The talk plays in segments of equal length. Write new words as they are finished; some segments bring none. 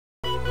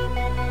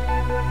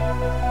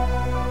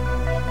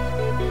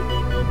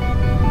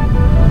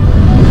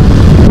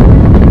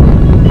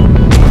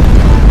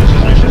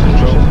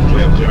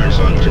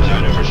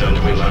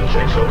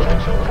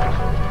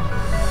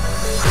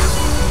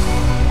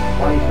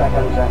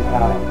seconds and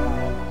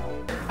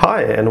counting.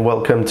 Hi, and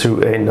welcome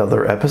to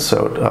another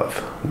episode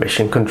of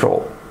Mission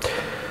Control.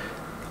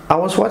 I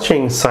was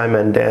watching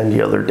Simon Dan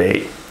the other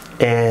day,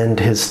 and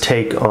his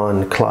take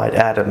on Clyde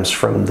Adams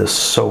from the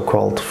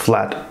so-called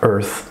Flat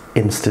Earth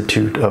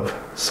Institute of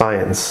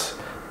Science.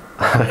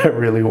 I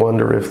really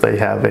wonder if they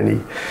have any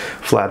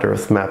flat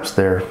Earth maps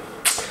there.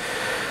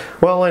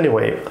 Well,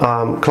 anyway,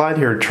 Clyde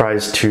here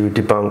tries to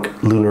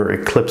debunk lunar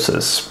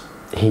eclipses.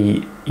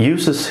 He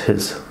uses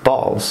his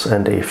balls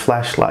and a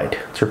flashlight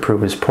to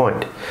prove his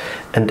point,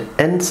 and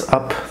ends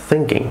up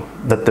thinking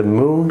that the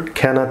moon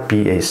cannot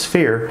be a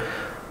sphere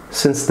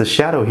since the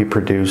shadow he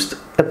produced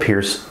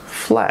appears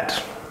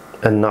flat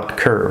and not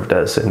curved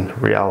as in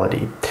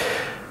reality.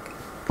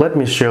 Let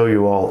me show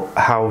you all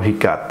how he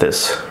got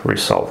this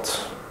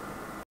result.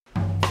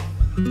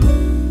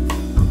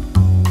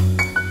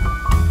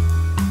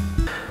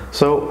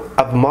 So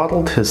I've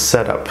modeled his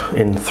setup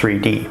in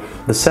 3D.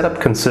 The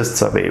setup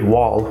consists of a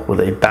wall with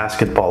a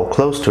basketball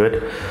close to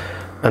it,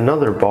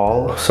 another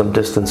ball some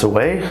distance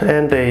away,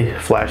 and a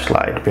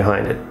flashlight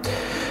behind it.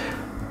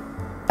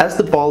 As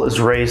the ball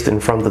is raised in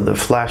front of the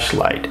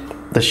flashlight,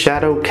 the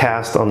shadow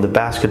cast on the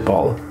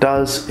basketball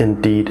does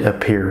indeed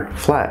appear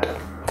flat.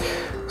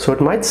 So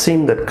it might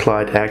seem that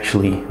Clyde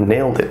actually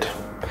nailed it.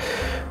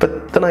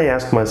 But then I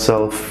asked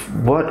myself,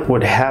 what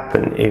would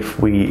happen if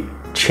we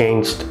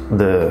changed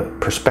the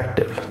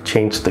perspective,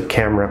 changed the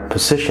camera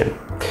position?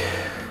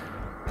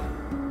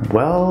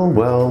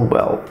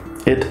 Well,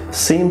 it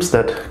seems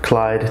that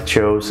Clyde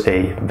chose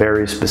a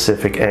very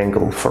specific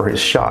angle for his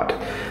shot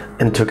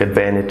and took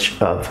advantage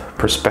of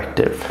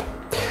perspective.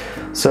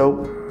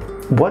 So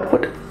what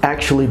would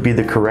actually be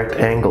the correct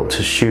angle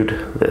to shoot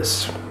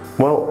this?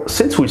 Well,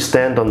 since we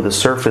stand on the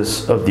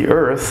surface of the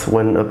Earth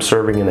when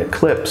observing an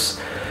eclipse,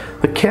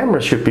 the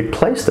camera should be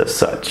placed as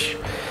such.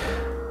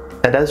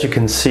 And as you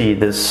can see,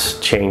 this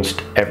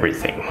changed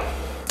everything.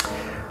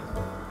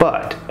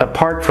 But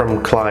apart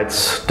from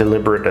Clyde's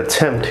deliberate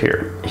attempt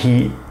here,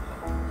 he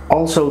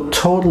also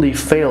totally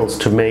fails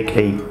to make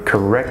a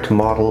correct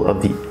model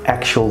of the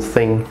actual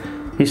thing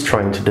he's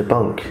trying to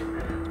debunk.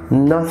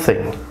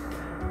 Nothing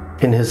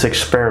in his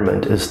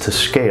experiment is to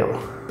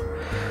scale.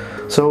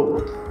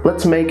 So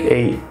let's make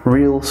a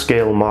real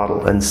scale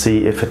model and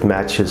see if it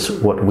matches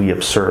what we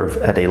observe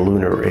at a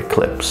lunar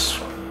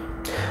eclipse.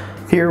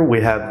 Here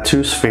we have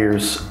two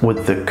spheres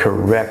with the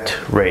correct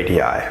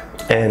radii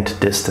and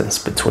distance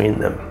between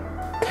them.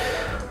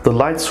 The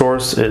light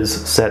source is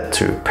set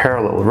to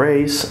parallel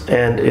rays,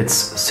 and it's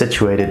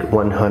situated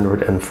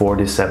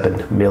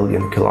 147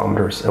 million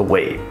kilometers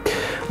away.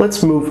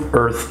 Let's move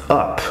Earth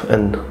up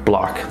and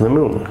block the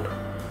moon.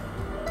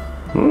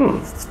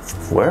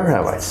 Where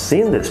have I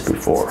seen this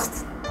before?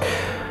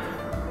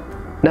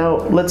 Now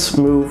let's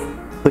move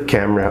the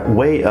camera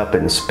way up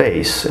in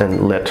space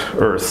and let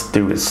Earth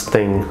do its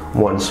thing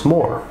once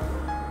more.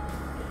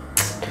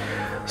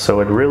 So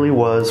it really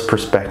was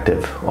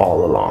perspective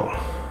all along.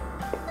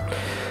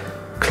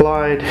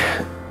 Clyde,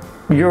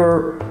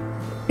 your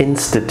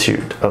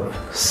Institute of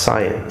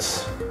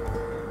Science,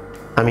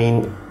 I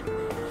mean,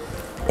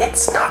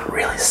 it's not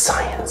really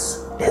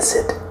science, is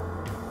it?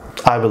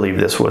 I believe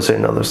this was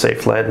another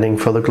safe landing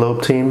for the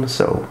Globe team,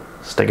 so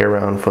stick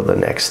around for the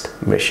next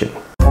mission.